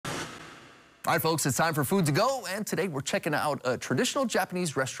All right, folks, it's time for Food to Go, and today we're checking out a traditional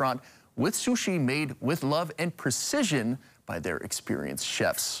Japanese restaurant with sushi made with love and precision by their experienced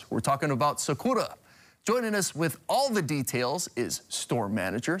chefs. We're talking about Sakura. Joining us with all the details is store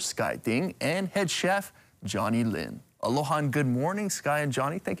manager Sky Ding and head chef Johnny Lin. Aloha and good morning, Sky and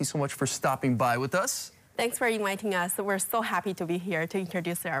Johnny. Thank you so much for stopping by with us. Thanks for inviting us. We're so happy to be here to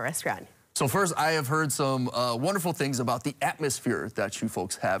introduce our restaurant. So first, I have heard some wonderful things about the atmosphere that you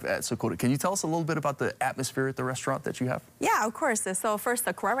folks have at Sakura. Can you tell us a little bit about the atmosphere at the restaurant that you have? Yeah, of course. So first,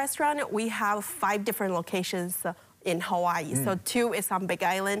 Sakura restaurant, we have 5 different locations in Hawaii. So 2 is on Big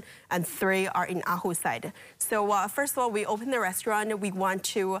Island and 3 are in Oahu side. So first of all, we open the restaurant. We want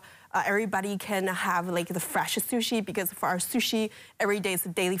to everybody can have like the fresh sushi, because for our sushi every day is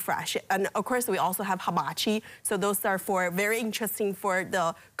daily fresh. And of course we also have hibachi. So those are for very interesting for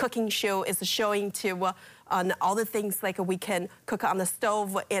the cooking show. Is showing to on all the things like we can cook on the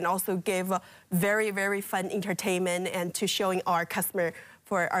stove and also give very fun entertainment and to showing our customer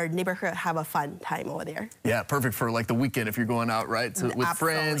for our neighborhood have a fun time over there. Yeah, perfect for like the weekend if you're going out, right? So with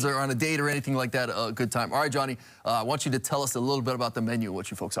friends or on a date or anything like that, a good time. All right, Johnny, I want you to tell us a little bit about the menu,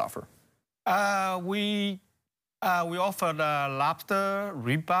 what you folks offer. We offer the lobster,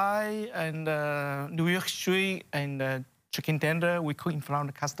 ribeye, and New York Street, and chicken tender. We cook in front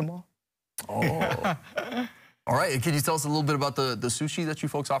of the customer. Oh. All right, and can you tell us a little bit about the sushi that you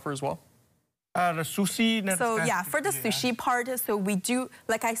folks offer as well? The sushi. So yeah, for the sushi part, so we do,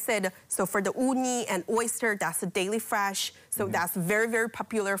 like I said, so for the uni and oyster, that's a daily fresh. So that's very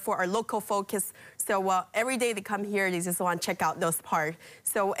popular for our local focus. So every day they come here, they just want to check out those parts.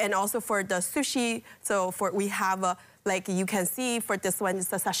 So, and also for the sushi, so for we have, like you can see, for this one, it's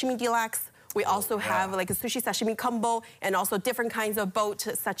the sashimi deluxe. We also have like a sushi sashimi combo and also different kinds of boat,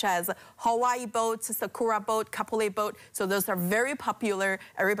 such as Hawaii boat, Sakura boat, kapolei boat. So those are very popular.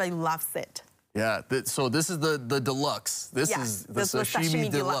 Everybody loves it. Yeah, so this is the deluxe. This is the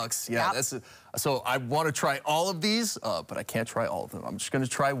sashimi deluxe. Yeah, yep. So I want to try all of these, but I can't try all of them. I'm just going to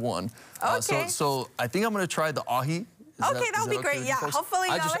try one. Okay. So I think I'm going to try the ahi. Okay, that'll be great. Yeah, hopefully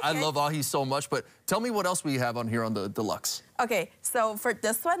I love ahi so much, but tell me what else we have on here on the deluxe. Okay, so for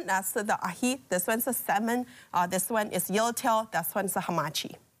this one, that's the ahi. This one's a salmon. This one is yellowtail. That one's a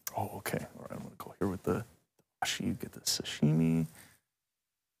hamachi. Oh, okay. All right, I'm going to go here with the ashi. You get the sashimi.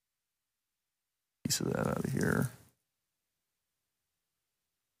 Piece of that out of here.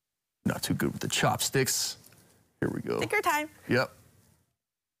 Not too good with the chopsticks. Here we go. Take your time. Yep.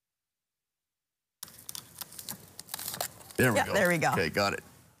 There we go. There we go. Okay, got it.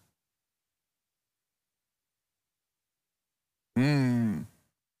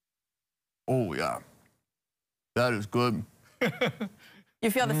 Oh, yeah. That is good. You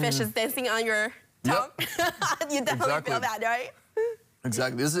feel the fish is dancing on your tongue? Yep. You definitely feel that, right?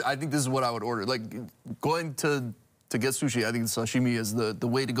 Exactly. I think this is what I would order. Like going to get sushi, I think sashimi is the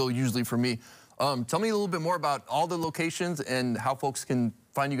way to go usually for me. Tell me a little bit more about all the locations and how folks can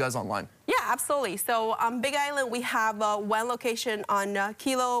find you guys online. Yeah, absolutely. So on Big Island, we have one location on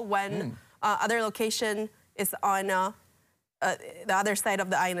Kilo, one other location is on the other side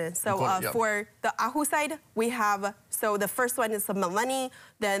of the island. So for the Oahu side, we have, so the first one is Malani,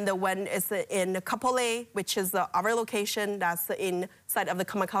 then the one is in Kapolei, which is our location, that's inside of the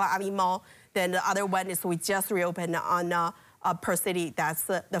Kamakala Ali Mall. Then the other one is we just reopened on Per City, that's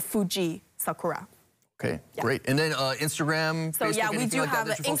the Fuji Sakura. Okay, great. And then Instagram, so Facebook, yeah, we do have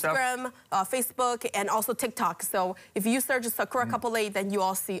Instagram, Facebook, and also TikTok. So if you search Sakura Kapolei, then you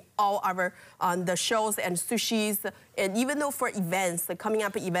all see all our the shows and sushis. And even though for events, coming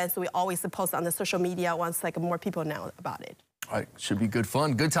up events, we always post on the social media once like more people know about it. All right, should be good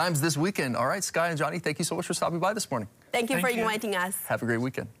fun. Good times this weekend. All right, Sky and Johnny, thank you so much for stopping by this morning. Thank you for inviting us. Have a great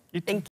weekend. Thank you.